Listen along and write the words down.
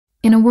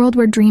In a world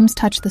where dreams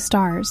touch the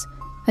stars,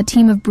 a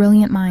team of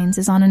brilliant minds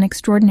is on an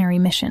extraordinary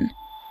mission.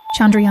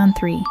 Chandrayaan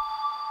 3.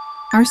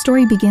 Our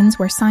story begins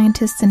where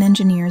scientists and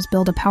engineers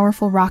build a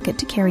powerful rocket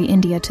to carry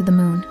India to the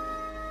moon.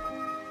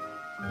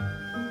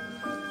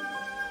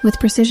 With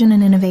precision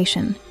and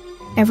innovation,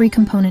 every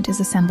component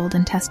is assembled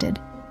and tested.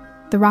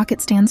 The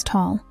rocket stands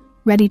tall,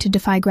 ready to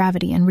defy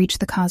gravity and reach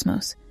the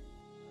cosmos.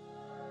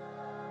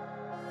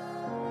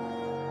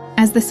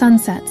 As the sun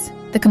sets,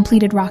 the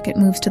completed rocket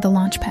moves to the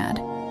launch pad.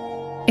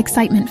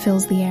 Excitement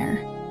fills the air,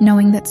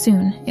 knowing that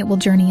soon it will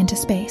journey into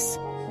space.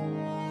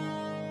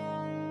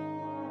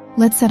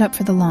 Let's set up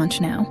for the launch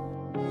now.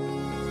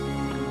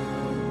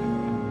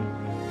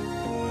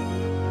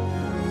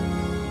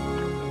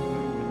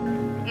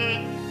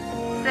 8,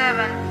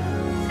 7,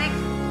 6,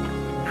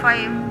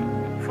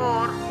 5,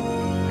 4,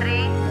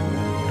 3,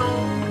 2,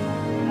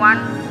 1,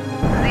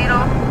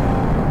 0.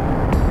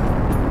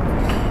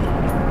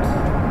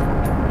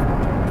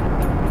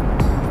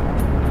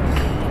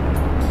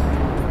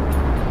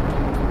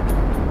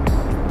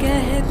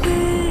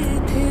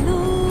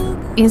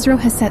 ISRO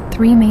has set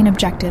 3 main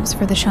objectives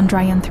for the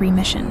Chandrayaan 3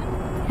 mission,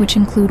 which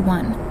include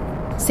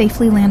 1.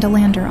 Safely land a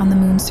lander on the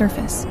moon's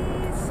surface.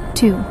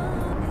 2.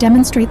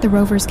 Demonstrate the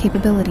rover's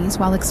capabilities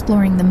while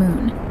exploring the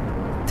moon.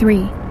 3.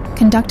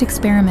 Conduct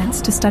experiments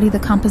to study the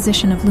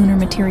composition of lunar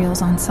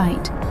materials on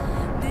site.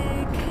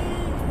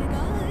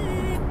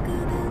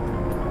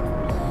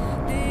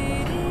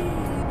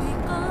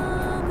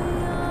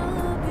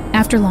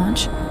 After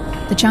launch,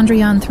 the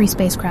Chandrayaan 3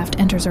 spacecraft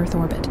enters Earth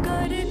orbit.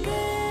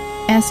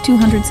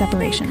 S-200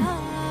 separation.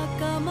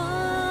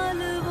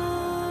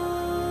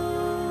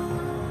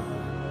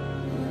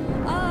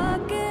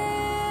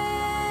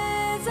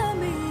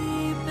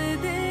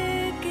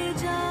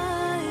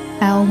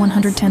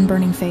 L-110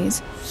 burning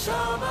phase.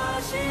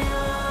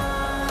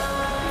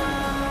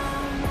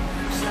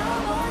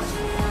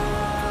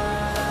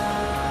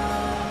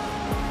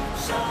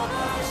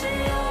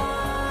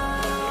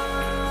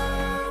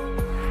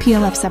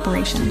 PLF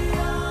separation.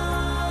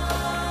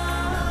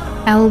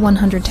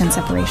 L-110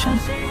 separation.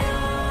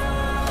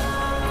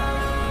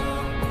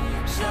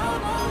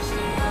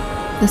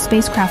 The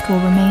spacecraft will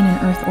remain in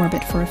Earth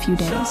orbit for a few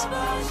days,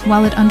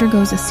 while it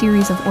undergoes a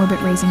series of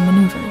orbit-raising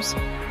maneuvers.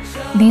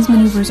 These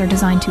maneuvers are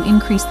designed to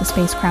increase the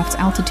spacecraft's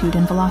altitude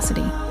and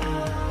velocity.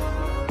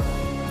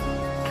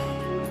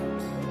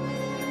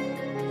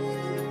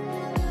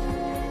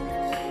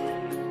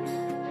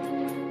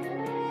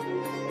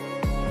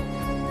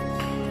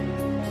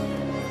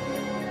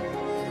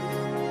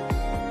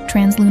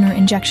 Translunar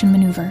injection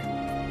maneuver.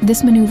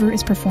 This maneuver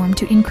is performed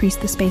to increase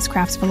the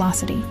spacecraft's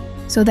velocity,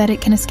 so that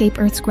it can escape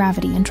Earth's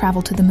gravity and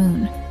travel to the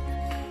moon.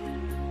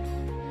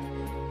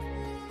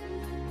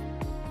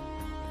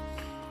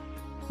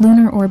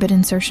 Lunar orbit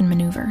insertion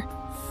maneuver.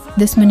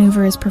 This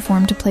maneuver is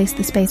performed to place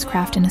the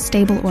spacecraft in a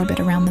stable orbit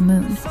around the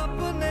moon.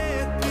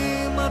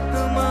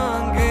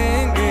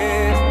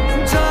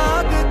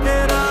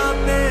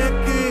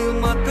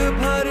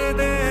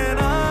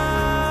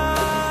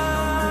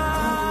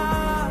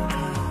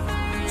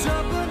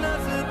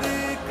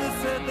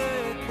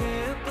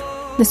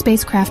 The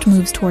spacecraft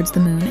moves towards the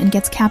moon and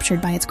gets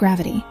captured by its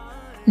gravity.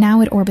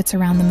 Now it orbits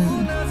around the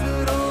moon.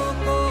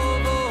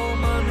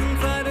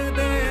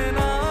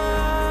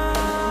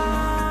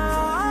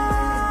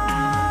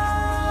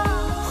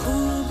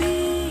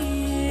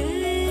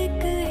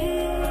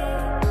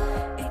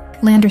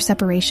 Lander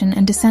separation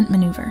and descent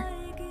maneuver.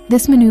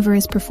 This maneuver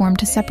is performed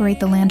to separate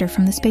the lander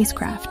from the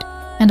spacecraft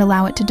and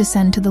allow it to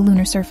descend to the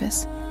lunar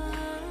surface.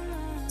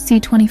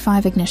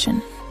 C-25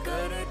 ignition.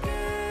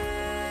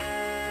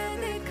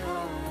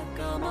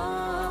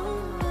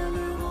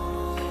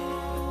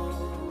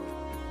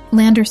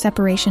 Lander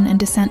separation and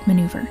descent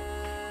maneuver.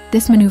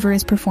 This maneuver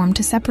is performed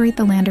to separate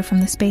the lander from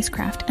the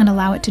spacecraft and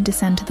allow it to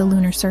descend to the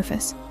lunar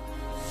surface.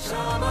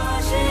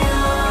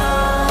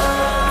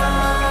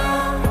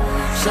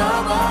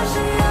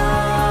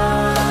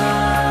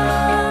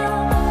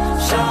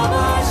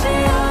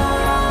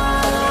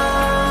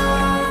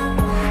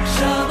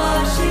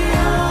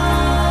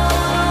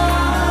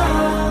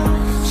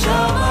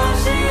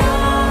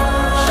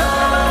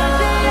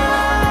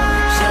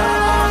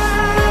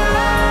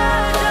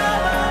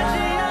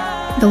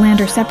 The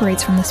lander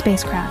separates from the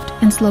spacecraft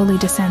and slowly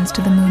descends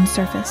to the moon's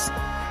surface.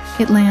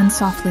 It lands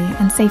softly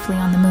and safely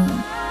on the moon.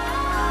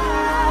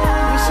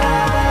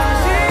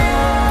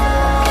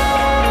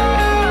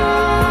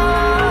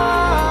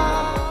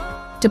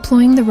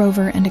 Deploying the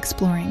rover and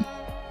exploring.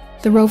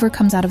 The rover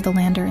comes out of the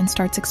lander and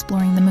starts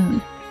exploring the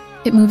moon.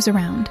 It moves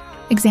around,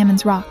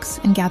 examines rocks,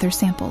 and gathers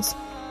samples.